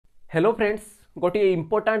Hello friends गोटे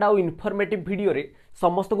important आउ informative video रे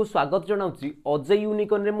समस्त को स्वागत जनाऊँगी ओजेई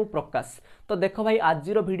यूनिकॉन रे मु प्रकाश। तो देख भाई आज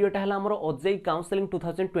वीडियोटा है आमर ओजेई काउंसलिंग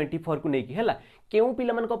 2024 को लेकिन है केउ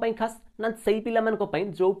पिला मानक पई खास ना सही पिला मानक पई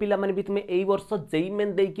जो पिला माने भी तुमे एई वर्ष जेई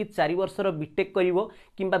मेन देकी 4 वर्षर बीटेक करिवो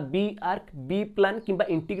किंबा बी आर्क बी प्लान किंबा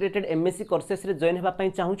इंटीग्रेटेड एमएससी कोर्सेस रे जॉइन हेबा पई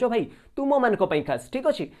चाहुचो भाई तुम मानक पई खास ठीक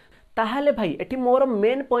अछि। ताहले भाई एठी मोर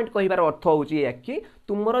मेन पॉइंट कहिबार अर्थ होउची या कि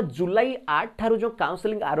तुमर जुलाई 8 ठारू जो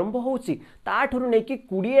काउंसलिंग आरंभ होउची ताठुरु नेकी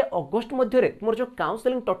 20 अगस्त मध्य रे तुमर जो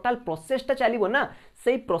काउंसलिंग टोटल प्रोसेस टा चलीबो ना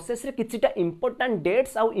सेई प्रोसेस रे किछिटा इंपोर्टेंट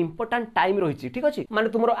डेट्स आउ इंपोर्टेंट टाइम रहिची ठीक अछि। माने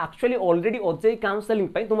तुमर एक्चुअली ऑलरेडी ओजेई काउंसलिंग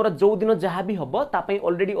पई तुमर जो दिन जहा भी हबो ता पई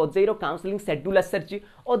ऑलरेडी ओजेई रो काउंसलिंग शेड्यूल आसरची।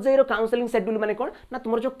 ओजेई रो काउंसलिंग शेड्यूल माने कोन ना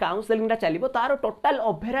तुमर जो काउंसलिंग टा चलीबो तारो टोटल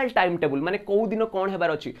ओवरऑल टाइम टेबल माने को दिन कोन हेबार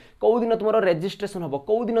अछि को दिन तुमर रजिस्ट्रेशन हबो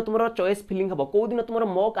को दिन तुमर चॉइस फिलिंग हबो को दिन तुमर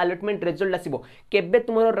मॉक अलॉटमेंट रिजल्ट आसीबो केबे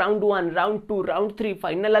तुमर round 1 round 2 round 3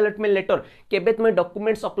 final allotment letter केबे तुमे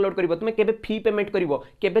डॉक्यूमेंट्स अपलोड करिवो तुमे केबे फी पेमेंट करिवो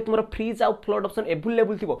केबे तुमर फ्रीज आउ फ्लोट ऑप्शन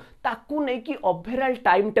अवेलेबल थिबो ताकू नै कि ओवरऑल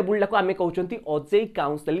टाइम टेबल लाको आमे कहउचंती ओजेई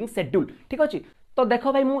काउंसलिंग शेड्यूल ठीक अछि। तो देख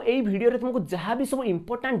भाई मु एई वीडियो रे तुमको जहाँ भी सब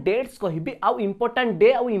इंपोर्टेंट डेट्स कहबी आउ इंपोर्टेंट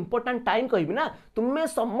डे आउ इंपोर्टेंट टाइम कहबी ना तुमे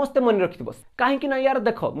समस्त मन रखिथबो काहे कि ना यार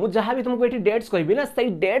देखो मु जहाँ भी तुमको एठी डेट्स कहबी ना सही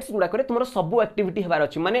डेट्स गुडा करे तुमरो सब एक्टिविटी हेबार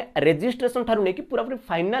अछि माने रजिस्ट्रेशन थारु नै कि पूरा पूरी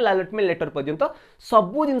फाइनल अलॉटमेंट लेटर पर्यंत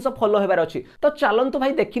सब जिंस फॉलो हेबार अछि। तो चलंतु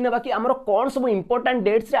भाई देखि नेबा कि हमरो कोन सब इंपोर्टेंट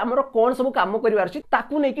डेट्स रे हमरो कोन सब काम करिवार अछि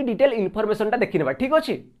ताकू नै कि डिटेल इन्फॉर्मेशन टा देखि नेबा ठीक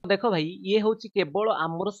अछि। देखो भाई ये होछि केवल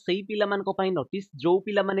हमरो सही पिला मान को पई नोटिस जो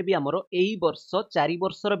पिला माने भी हमरो एई वर्ष 4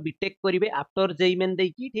 वर्षर बीटेक करिवे आफ्टर जेई मेन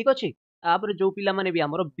देकी ठीक अछि। तापर जो पिला माने भी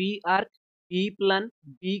हमरो B arc B plan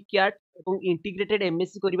B CAT एवं इंटीग्रेटेड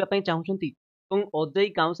एमएससी करिवा पई चाहुचंती एवं ओजेई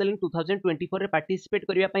काउंसलिंग 2024 रे पार्टिसिपेट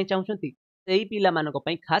करिवा पई चाहुचंती सेही पिला मानक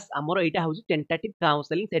पई खास हमरो एटा होछि टेंटेटिव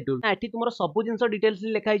काउंसलिंग शेड्यूल। एठी तुमरो सब जिंस डिटेल्स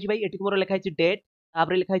लिखा हिछि भाई एठी तुमरो लिखा हिछि डेट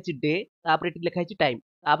तापर लिखा हिछि डे तापर एठी लिखा हिछि टाइम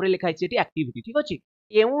तापर लिखा हिछि एठी एक्टिविटी ठीक अछि।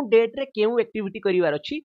 केउ डेट रे केउ एक्टिविटी करिवार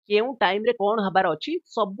अछि केउ टाइम रे कोन हबार अछि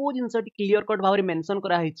सब जिंस क्लियर कट भाव मेंशन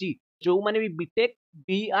करा हिछि जो माने भी BTech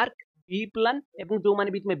B arc B plan एवं जो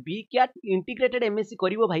माने भी तुमे बी क्याट इंटीग्रेटेड एमएससी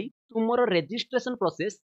करिवो भाई तुमरो रजिस्ट्रेशन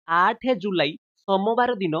प्रोसेस 8 जुलाई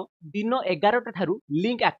सोमवार दिन दिन 11 ठारू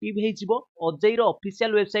लिंक एक्टिव हे जिवो ओजेई रो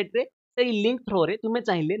ऑफिशियल वेबसाइट रे सेई लिंक थ्रो रे तुमे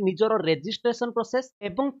चाहिए निजरो रजिस्ट्रेशन प्रोसेस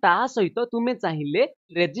एवं ता सहित तुमे चाहिए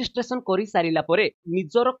रजिस्ट्रेशन करि सारिला परे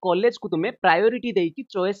निजरो कॉलेज को तुमे प्रायोरिटी देई कि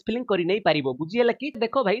चॉइस फिलिंग करि नै पारिबो बुझियला कि।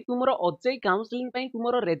 देखो भाई तुमरो ओजेई काउंसलिंग पई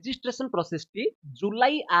तुमरो रजिस्ट्रेशन प्रोसेस टी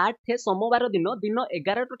जुलाई 8 सोमवार दिन दिन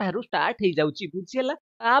 11 ठारू स्टार्ट हे जाउची बुझियला।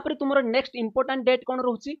 तापर तुमरो नेक्स्ट इंपोर्टेंट डेट कोन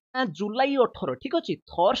रहउची ना जुलाई 18 ठीक अछि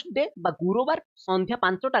थर्सडे बा गुरुवार संध्या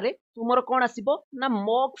 5 टारे तुमरो कोन आसीबो ना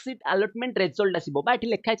मॉक सीट अलॉटमेंट रिजल्ट आसीबो बा एठी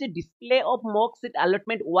लिखा छै display of mock seat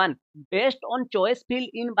allotment 1 based on choice fill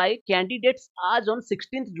in by candidates आज ऑन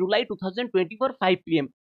 16 जुलाई 2024 5 pm।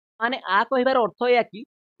 माने आ कहिबार अर्थ या कि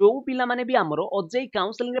जो पिला माने भी हमरो ओजेई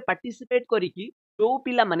काउंसलिंग रे पार्टिसिपेट करी कि जो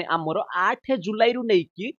पिला माने हमरो 8 जुलाई रु नै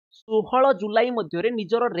कि 16 जुलाई मध्य रे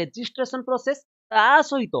निजरो रजिस्ट्रेशन प्रोसेस ता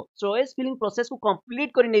सहित चॉइस फिलिंग प्रोसेस को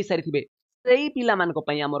कंप्लीट करि नै सारिथिबे सेही पिला मान को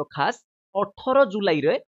पई हमरो खास 18 जुलाई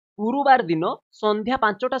रे गुरुवार दिन संध्या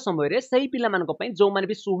 5टा समय रे सही पिला मान को पई जो माने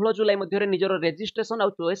भी 16 जुलाई मध्य रे निजरो रजिस्ट्रेशन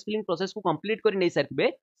और चॉइस फिलिंग प्रोसेस को कंप्लीट करि नै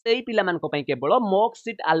सारिथिबे सेही पिला मान को पई केवल मॉक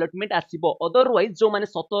सीट अलॉटमेंट आसीबो अदरवाइज जो माने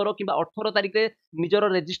 17 किबा 18 तारिख रे निजरो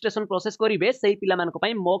रजिस्ट्रेशन प्रोसेस करिवे सेही पिला मान को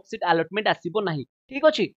पई मॉक सीट अलॉटमेंट आसीबो नाही ठीक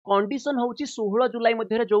अछि। कंडीशन होउची 16 जुलाई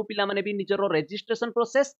मध्य रे जो पिला माने भी निजरो रजिस्ट्रेशन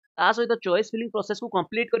प्रोसेस ता सहित चॉइस फिलिंग प्रोसेस को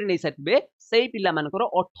कंप्लीट करि नै सारिथिबे सेही पिला मानकर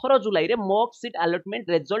 18 जुलाई रे मॉक सीट अलॉटमेंट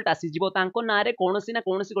रिजल्ट आसी जिवो तांको ना रे कोनोसी ना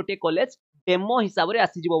कोनोसी गोटे कॉलेज डेमो हिसाब रे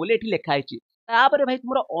आसी जिवो बोले एठी लिखा हिची। तापर भाई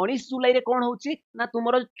तुमरो 19 जुलाई रे कोन होउची ना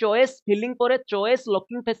तुमरो चॉइस फिलिंग परे चॉइस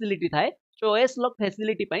लॉकिंग फैसिलिटी थाए चॉइस लॉक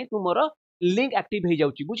फैसिलिटी पई तुमरो लिंक एक्टिव हे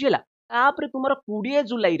जाउची बुझियला। तापर तुमरो 20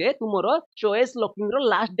 जुलाई रे तुमरो चॉइस लॉकिंग रो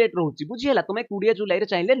लास्ट डेट रहउची बुझियला तुमे 20 जुलाई रे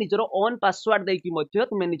चाहिले निजरो ऑन पासवर्ड देई कि मध्य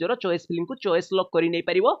तुमे निजरो चॉइस फिलिंग को चॉइस लॉक करि नै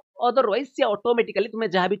परिबो अदरवाइज से ऑटोमेटिकली तुमे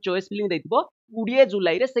जहां भी चॉइस फिलिंग देइथिबो 20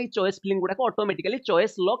 जुलाई रे सही चॉइस फिलिंग गुडा को ऑटोमेटिकली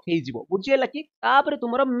चॉइस लॉक हे जिवो बुझियला कि। तापर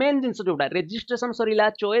तुमरो मेन जिंस जोडा registration सरिला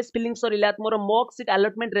choice filling सरिला तुमरो mock seat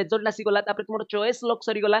allotment result आसी गला तापर तुमरो चॉइस लॉक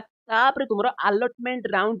सरि गला तापर तुमरो अलॉटमेंट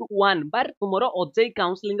राउंड 1 बार तुमरो ओजेई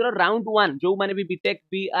काउंसलिंग रो राउंड 1 जो माने भी BTech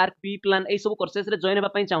B arc B plan A सब कोर्सेस रे जॉइन हेबा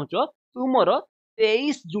पई चाहूचो तुमरो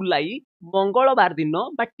 23 जुलाई मंगलवार दिन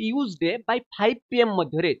बा ट्यूजडे बाय 5 PM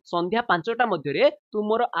मध्य संध्या 5टा मध्य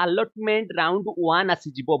तुमर अलॉटमेंट राउंड 1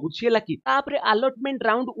 आसीजिवो बुझियला कि तापर अलॉटमेंट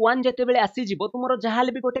राउंड 1 जते बेले आसीजिवो तुमर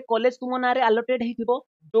जहाले भी गोटे कॉलेज तुम नारे अलॉटेड हेतिबो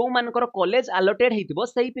जो मानकर कॉलेज अलॉटेड हेतिबो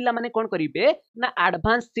सही पिला माने कोन करिवे ना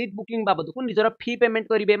एडवांस सीट बुकिंग बाबद को निजर फी पेमेंट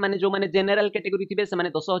करिवे माने जो माने जनरल कैटेगरी थिबे से माने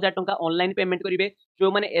 10,000 टंका ऑनलाइन पेमेंट करिवे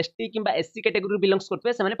जो माने एसटी किबा एससी कैटेगरी बिलोंग्स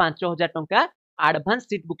करथबे से माने 5,000 टंका एडवांस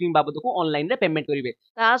सीट बुकिंग बाबद को ऑनलाइन रे पेमेंट करिवे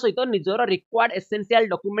ता सहित निजर रिक्वायर्ड एसेंशियल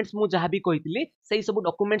डॉक्यूमेंट्स मु जहां भी कहितली सेही सब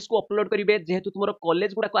डॉक्यूमेंट्स को अपलोड करिवे जेहेतु तुमरो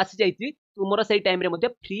कॉलेज गुडा को आसी जाईती तुमरो सेही टाइम रे मध्ये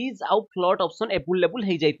फ्रीज आउ फ्लॉट ऑप्शन अवेलेबल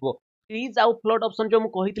हे जाइतबो फ्रीज आउ फ्लॉट ऑप्शन जो मु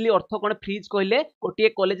कहितली अर्थ कोन फ्रीज कहले गोटे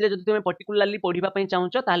कॉलेज रे जदि तुमे पर्टिकुलरली पढिबा पई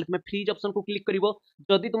चाहूछ ताले तुमे फ्रीज ऑप्शन को क्लिक करिवो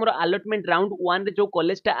जदि तुमरो अलॉटमेंट राउंड 1 रे जो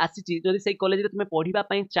कॉलेज टा आसीची जदि सेही कॉलेज रे तुमे पढिबा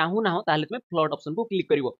पई चाहू ना हो ताले तुमे फ्लॉट ऑप्शन को क्लिक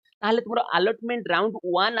करिवो ताले तुमरो अलॉटमेंट राउंड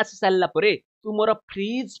 1 आसी सालला परे तुमरो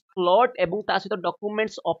फ्रीज फ्लॉट एवं ता सहित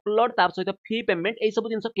डॉक्यूमेंट्स अपलोड तार सहित फी पेमेंट ए सब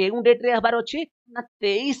जिंस केउ डेट रे हबार अछि ना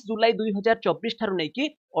 23 जुलाई 2024 थारु नै कि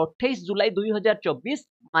 28 जुलाई 2024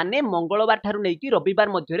 माने मंगलवार थारु नै कि रविवार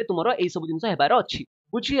मध्य रे तुमरो ए सब जिंस हेबार अछि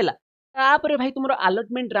बुझियला तापर भाई तुमरो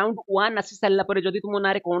अलॉटमेंट राउंड 1 आसी सालला परे जदि तुम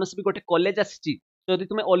नारे कोनस भी गोटे कॉलेज आसीची जदि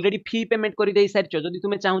तुमे ऑलरेडी फी पेमेंट करि देई सारिचो जदि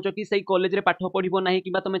तुमे चाहूचो कि सही कॉलेज रे पाठ पढिबो नाही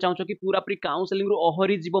किबा तुमे चाहूचो कि पूरा पूरी काउंसलिंग रो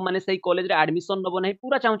ओहरी जीवो माने सही कॉलेज रे एडमिशन नबो नाही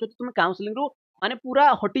पूरा चाहूचो कि तुमे काउंसलिंग रो माने पूरा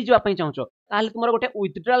हटी जवा पई चाहूचो ताले तुमरो गोटे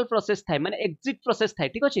विथड्रॉल प्रोसेस थाय माने एग्जिट प्रोसेस थाय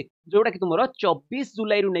ठीक अछि जोडा कि तुमरो 24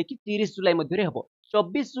 जुलाई रु नै कि 30 जुलाई मध्ये रे हबो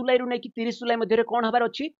 24 जुलाई रु नै कि 30 जुलाई मध्ये रे कोन हबार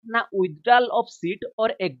अछि ना विथड्रॉल ऑफ सीट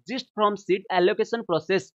और exist from seat allocation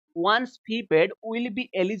process once fee paid will be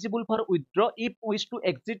eligible for withdraw if wish to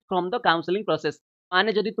exit from the counseling process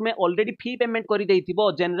माने जदि तुमे ऑलरेडी फी पेमेंट करि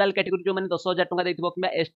देइथिबो जनरल कैटेगरी जो माने 10,000 टंका देइथिबो किबा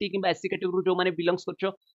एसटी किबा एससी कैटेगरी जो माने बिलोंग्स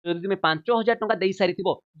करछो जदि तुमे 5,000 टंका देइ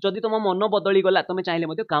सारिथिबो जदि तुम मन बदली गला तुमे चाहिले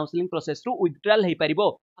मध्ये काउंसलिंग प्रोसेस रु विथड्रॉल हेइ परिबो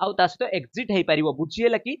आउ ता सहित एग्जिट हेइ परिबो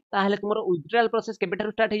बुझियला कि ताहाले तुमरो विथड्रॉल प्रोसेस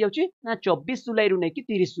केबेटारु स्टार्ट हेइ जाउची ना 24 जुलाई रु नै कि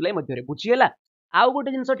 30 जुलाई मध्ये रे बुझियला आउ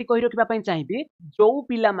गोटे जिनस टी कहि रखिबा पई चाहिबी जो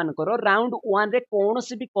पिला मानकर राउंड 1 रे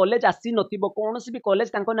कोनोसी भी कॉलेज आसी नथिबो कोनोसी भी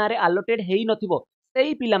कॉलेज तांको नारे अलॉटेड हेइ नथिबो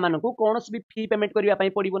सेही पिला मानकु कोनोसी भी फी पेमेंट करिया पई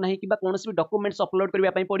पडिबो नाही किबा कोनोसी भी डॉक्यूमेंट्स अपलोड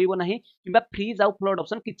करिया पई पडिबो नाही किबा फ्रीज आउ फ्लॉट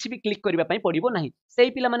ऑप्शन किछि भी क्लिक करिया पई पडिबो नाही सेही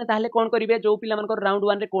पिला माने ताहले कोन करिवे जो पिला मानकर राउंड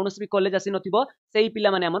 1 रे कोनोसी भी कॉलेज आसी नथिबो सेही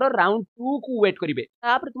पिला माने हमरो राउंड 2 को वेट करिवे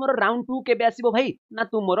तापर तुमरो राउंड 2 केबे आसीबो भाई ना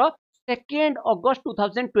तुमरो 2 अगस्त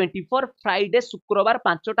 2024 फ्राइडे शुक्रवार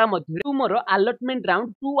 5टा मध्य तुमरो अलॉटमेंट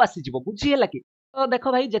राउंड 2 आसी जिवो बुझियला कि तो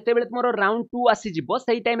देखो भाई जते बेले तुमरो राउंड 2 आसी जिवो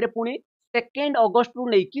सही टाइम रे पुनी 2 अगस्त रु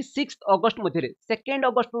नै कि 6 अगस्त मध्य रे 2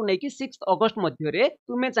 अगस्त रु नै कि 6 अगस्त मध्य रे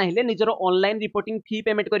तुमे चाहिले निजर ऑनलाइन रिपोर्टिंग फी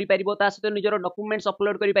पेमेंट करि परिबो ता सहित निजर डॉक्यूमेंट्स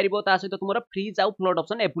अपलोड करि परिबो ता सहित तुमरो फ्रीज आउ फ्लॉट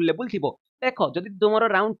ऑप्शन अवेलेबल थिबो देखो जदि तुमरो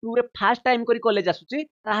राउंड 2 रे फर्स्ट टाइम करी कॉलेज आसुची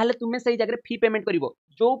ताहाले तुमे सही जगह फी पेमेंट करिवो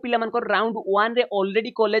जो पिला मानकर राउंड 1 रे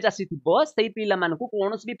ऑलरेडी कॉलेज आसीथिबो सही पिला मानकु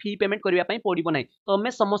कोनोस भी फी पेमेंट करिया पई पडिबो नै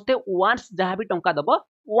तमे समस्ते वन्स जहा भी टंका दबो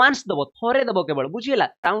वन्स दबो थोरे दबो केवल बुझियला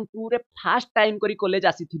राउंड 2 रे फर्स्ट टाइम करी कॉलेज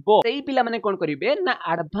आसीथिबो सही पिला माने कोन करिवे ना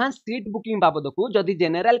एडवांस सीट बुकिंग बाबद को जदि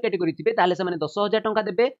जनरल कैटेगरी थिबे ताले से माने 10,000 टंका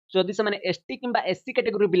देबे जदि से माने एसटी किबा एससी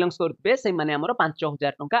कैटेगरी बिलोंग्स करथिबे से माने हमर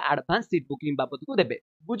 5,000 टंका एडवांस सीट बुकिंग बाबद को देबे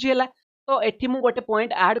बुझियला तो एठी मु गोटे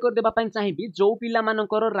पॉइंट ऐड कर देबा पई चाहिबी जो पिला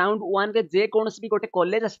मानकर राउंड 1 रे जे कोनस भी गोटे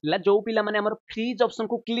कॉलेज आसिला जो पिला माने हमर फ्रीज ऑप्शन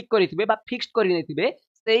को क्लिक करिथिबे बा फिक्स्ड करि नैथिबे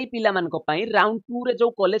सेही पिला मानको पई राउंड 2 रे जो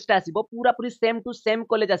कॉलेज ता आसीबो पूरा पूरी सेम टू सेम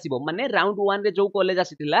कॉलेज आसीबो माने राउंड 1 रे जो कॉलेज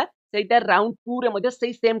आसीतिला सेटा राउंड 2 रे मध्ये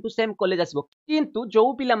सेही सेम टू सेम कॉलेज आसीबो किंतु जो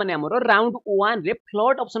पिला माने हमर राउंड 1 रे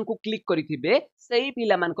फ्लॉट ऑप्शन को क्लिक करिथिबे सेही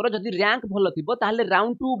पिला मानकर जदि रैंक भलो थिबो ताहले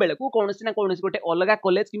राउंड 2 बेले को कोनोसी ना कोनोसी गोटे अलगा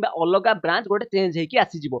कॉलेज किबा अलगा ब्रांच गोटे चेंज हेकी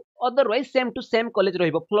आसी जिवो otherwise same to same college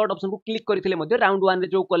रहइबो float option को क्लिक करिथिले मध्ये राउंड 1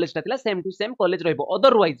 रे जो कॉलेज ता थिला same to same college रहइबो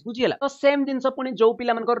otherwise बुझियला तो सेम जिंस पुनी जो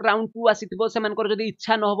पिला मानकर राउंड 2 आसीथिबो से मानकर जदि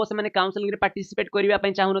इच्छा न होबो से माने काउंसलिंग रे पार्टिसिपेट करिवा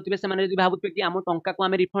पई चाहू नथिबे से माने जदि भाबुतबे कि हम टंका को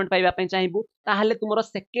हम रिफंड पाइबा पई चाहिबो ताहले तुमरो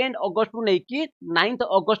 2 अगस्त रु नै कि 9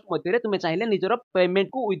 अगस्त मध्ये रे तुमे चाहिले निजर पेमेंट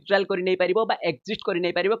को विथड्रॉल करि नै परिबो बा एग्जिस्ट करि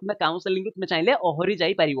नै परिबो किबा काउंसलिंग रे तुमे चाहिले ओहरी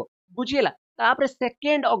जाई परिबो बुझियला तापर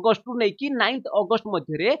 2 अगस्त रु नै कि 9 अगस्त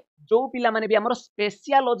मध्ये रे जो पिला माने भी हमर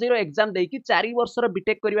स्पेशल ओजेरो एग्जाम देई कि 4 वर्ष रो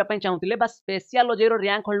बीटेक करिवा पई चाहूतिले बा स्पेशल ओजेरो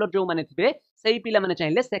रैंक होल्डर जो माने थिबे सेही पिला माने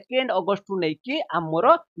चाहिले 2 अगस्त रु नै कि हमर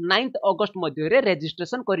 9 अगस्त मध्ये रे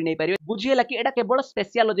रजिस्ट्रेशन करि नै परिबे बुझियला कि एटा केवल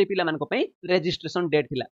स्पेशल ओजे पिला मानको पई रजिस्ट्रेशन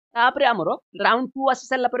डेट थिला तापर हमर राउंड 2 आसी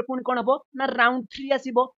साला पर पुनी कोन हबो ना राउंड 3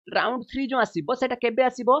 आसीबो राउंड 3 जो आसीबो सेटा केबे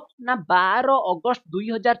आसीबो ना 12 अगस्त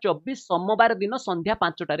 2024 सोमवार दिन संध्या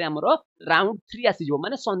 5टा रे हमर राउंड 3 आसी जो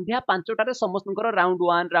माने संध्या 5टा रे समस्तनकर राउंड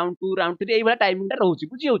 1 राउंड 2 राउंड 3 एई भला टाइमिंग टा रहउची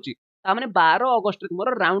बुझी होउची ता माने 12 अगस्त रे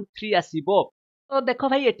तुमरो राउंड 3 आसीबो तो देख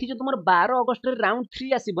भाई एठी जो तुम 12 अगस्त रे राउंड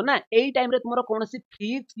 3 आसीबो ना एई टाइम रे तुम कौन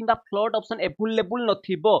फीस किंबा फ्लड ऑप्शन अवेलेबल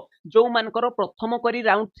नथिबो जो मानकर प्रथम करी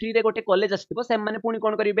राउंड 3 रे गोटे कॉलेज आसीबो से माने पुनी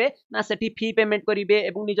कोन करिवे ना सेठी फी पेमेंट करिवे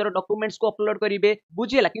एवं निजर डॉक्यूमेंट्स को अपलोड करिवे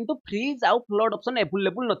बुझिला किंतु फ्रीज आउ फ्लड ऑप्शन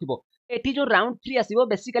अवेलेबल नथिबो एठी जो राउंड 3 आसीबो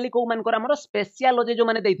बेसिकली को मानकर हमर स्पेशल ओजे जो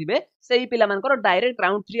माने देथिबे सेही पिला मानकर डायरेक्ट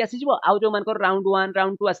राउंड 3 आसीजिवो आउ जो मानकर राउंड 1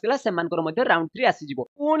 राउंड 2 आसीला से मानकर मध्ये राउंड 3 आसीजिवो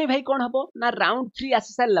पुनी भाई कोन हबो ना राउंड 3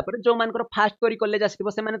 आसी सारला पर जो मानकर फास्ट करी कॉलेज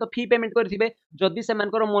आसीबो से माने तो फी पेमेंट करथिबे जदी से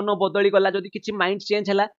मानकर मन बदली गला जदी किछि माइंड चेंज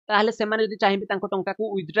हला ताहले से माने जदी चाहिबे तांको टंका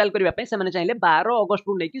को विथड्रॉल करिवा पय से माने चाहिले 12 अगस्त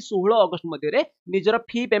रु नेकी 16 अगस्त मध्ये रे निजर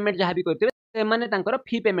फी पेमेंट जहा भी करथिबे से माने तांकर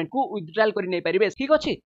फी पेमेंट को विथड्रॉल करि नै परिबे ठीक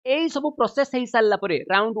अछि एई सब प्रोसेस हेई सारला परे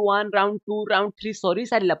राउंड 1 राउंड 2 राउंड 3 सरी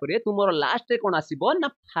सारला परे तुमरो लास्ट रे कोन आसीबो ना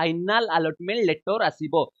final allotment letter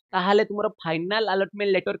आसीबो ताहाले तुमरो final allotment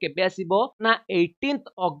letter केबे आसीबो ना 18th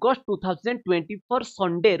अगस्त 2024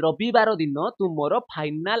 संडे रविवार दिन तुमरो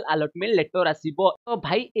फाइनल अलॉटमेंट लेटर आसीबो तो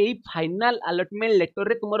भाई एई फाइनल अलॉटमेंट लेटर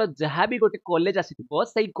रे तुमरो जहा भी गोटे कॉलेज आसीबो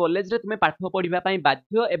सेई कॉलेज रे तुमे पाठ पढिबा पई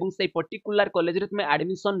बाध्य एवं सेई पर्टिकुलर कॉलेज रे तुमे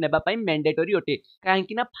एडमिशन नेबा पई मैंडेटरी ओटे काहे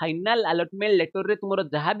कि ना फाइनल अलॉटमेंट लेटर रे तुमरो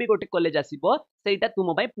जहा भी गोटे कॉलेज आसीबो सेटा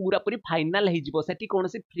तुम पई पूरा पूरी फाइनल हे जिवो सेठी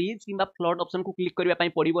कोनोसी फ्रीज किंबा फ्लड ऑप्शन को क्लिक करिया पई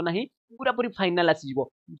पडिबो नाही पूरा पूरी फाइनल आसीजिवो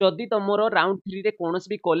जदी तमरो राउंड 3 रे कोनोसी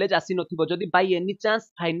भी कॉलेज आसी नथिबो जदी by any chance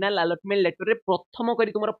final allotment letter रे प्रथम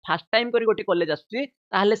करी तुमरो फर्स्ट टाइम करी गोटे कॉलेज आसी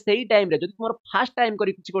ताहले सेही टाइम रे जदी तुमरो फर्स्ट टाइम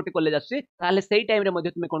करी किछि गोटे कॉलेज आसी ताहले सेही टाइम रे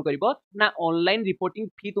मध्ये तुमे कोन करिवो ना ऑनलाइन रिपोर्टिंग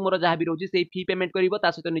फी तुमरो जहा भी रहउची सेही फी पेमेंट करिवो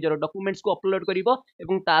ता सहित निजर डॉक्यूमेंट्स को अपलोड करिवो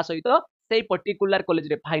एवं ता सहित सेही पर्टिकुलर कॉलेज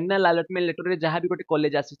रे फाइनल अलॉटमेंट लेटर रे जहा भी गोटे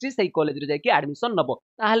कॉलेज आसी सेही कॉलेज रे जाई कि एडमिशन नबो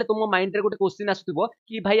ताहले तुम माइंड रे गोटे क्वेश्चन आसुतबो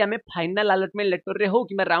कि भाई हमें फाइनल अलॉटमेंट लेटर रे हो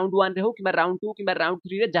किबा राउंड 1 रे हो किबा राउंड 2 किबा राउंड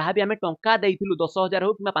 3 रे जहा भी हमें टंका देइथिलु 10000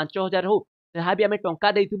 हो किबा 5000 हो जहा भी हमें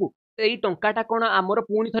टंका देइथिबु सेही टंकाटा कोन आमर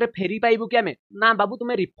पुणी थरे फेरी पाइबु कि हमें ना बाबू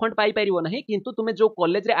तुमे रिफंड पाई परिबो नाही किंतु तुमे जो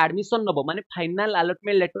कॉलेज रे एडमिशन नबो माने फाइनल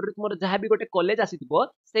अलॉटमेंट लेटर रे तुमर जहा भी गोटे कॉलेज आसीथिबो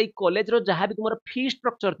सेही कॉलेज रो जहा भी तुमर फी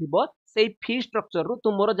स्ट्रक्चर थिबो सेही फी स्ट्रक्चर रो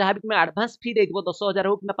तुमर जहा भी तुमे एडवांस फी देइथिबो 10000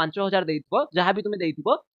 हो कि 5000 देइथिबो जहा भी तुमे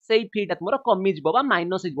देइथिबो सेही फीटा तुमर कमी जिवो बा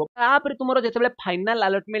माइनस जिवो तापर तुमर जेतेबेले फाइनल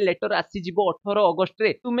अलॉटमेंट लेटर आसी जिवो 18 अगस्त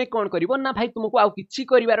रे तुमे कोन करिवो ना भाई तुमको आउ किछि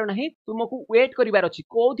करिवार नाही तुमको वेट करिवार अछि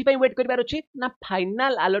कोथि पई वेट करिवार अछि ना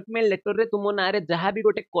फाइनल अलॉटमेंट लेटर रे तुम ना रे जहा भी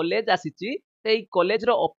गोटे कॉलेज आसीची सेही कॉलेज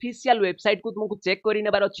रो ऑफिशियल वेबसाइट को तुमको चेक करि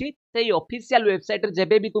नेबार अछि सेही ऑफिशियल वेबसाइट रे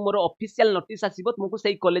जेबे भी तुमरो ऑफिशियल नोटिस आसीबो तुमको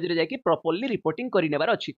सेही कॉलेज रे जाकी प्रॉपर्ली रिपोर्टिंग करि नेबार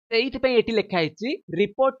अछि सेही पई एठी लेखा हिची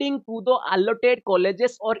reporting to the allotted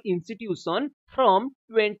colleges और institution from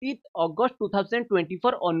 20th August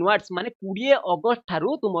 2024 onwards माने 20 अगस्त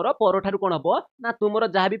थारु तुमरो पर थारु कोन हबो ना तुमरो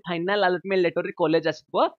जहा भी फाइनल अलॉटमेंट लेटर रे कॉलेज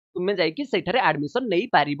आसीबो तुमे जाईकी सेठारे एडमिशन नै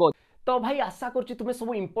पारिबो तो भाई आशा करछि तुमे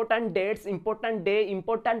सब important dates important day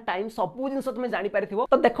important time सब जिंस तुमे जानि पारिथिबो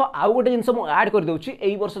तो देखो आउ गोटे जिंस मु ऐड कर दउछि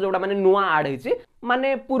एई वर्ष जोडा माने नुवा ऐड हिछि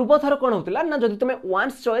माने पूर्व थर कोन होतला ना जदि तुमे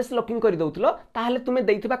वन्स चॉइस लॉकिंग करि दउथलो ताहले तुमे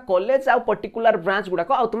देइथिबा कॉलेज आ पर्टिकुलर ब्रांच गुडा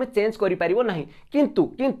को आ तुमे चेंज करि पारिबो नाही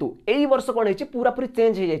किंतु एई वर्ष कोन हिछि पूरा पूरी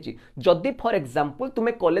चेंज हे जाइछि जदि फॉर एग्जांपल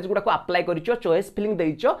तुमे कॉलेज गुडा को अप्लाई करिचो चॉइस फिलिंग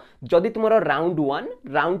देइचो जदि तुमरो राउंड 1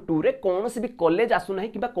 राउंड 2 रे कोनोसी भी कॉलेज आसु नाही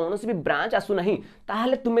किबा कोनोसी भी ब्रांच आसु नाही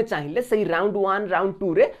ताहले तुमे चाहिले सही राउंड 1 राउंड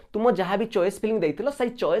 2 रे तुम जहा भी चॉइस फिलिंग देइथिलो सही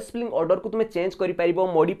चॉइस फिलिंग ऑर्डर को तुमे चेंज करि परिबो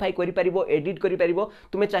मॉडिफाई करि परिबो एडिट करि परिबो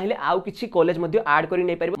तुमे चाहिले आउ किछि कॉलेज मध्ये ऐड करि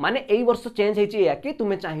नै परिबो माने एई वर्ष चेंज हेछि या कि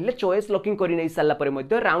तुमे चाहिले चॉइस लॉकिंग करि नै साला परे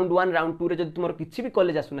मध्ये राउंड 1 राउंड 2 रे जदि तुमरो किछि भी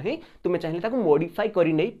कॉलेज आसु नाही तुमे चाहिले ताको मॉडिफाई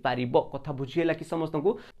करि नै परिबो कथा बुझियला कि समस्त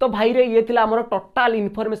को तो भाई रे ये थिला हमर total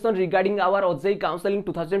information regarding our OJEE counselling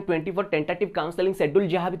 2024 tentative counselling schedule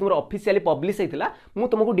जहा भी तुमरो ऑफिशियली पब्लिश हेतिला मु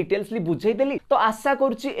तुमको डिटेल्सली बुझाई देली तो आशा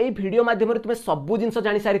करछि एई वीडियो माध्यम रे तुमे सब जिंस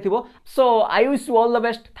जानि सारिथिबो सो I wish you all the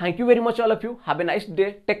best thank you very much all of you have a nice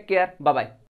day take care bye bye.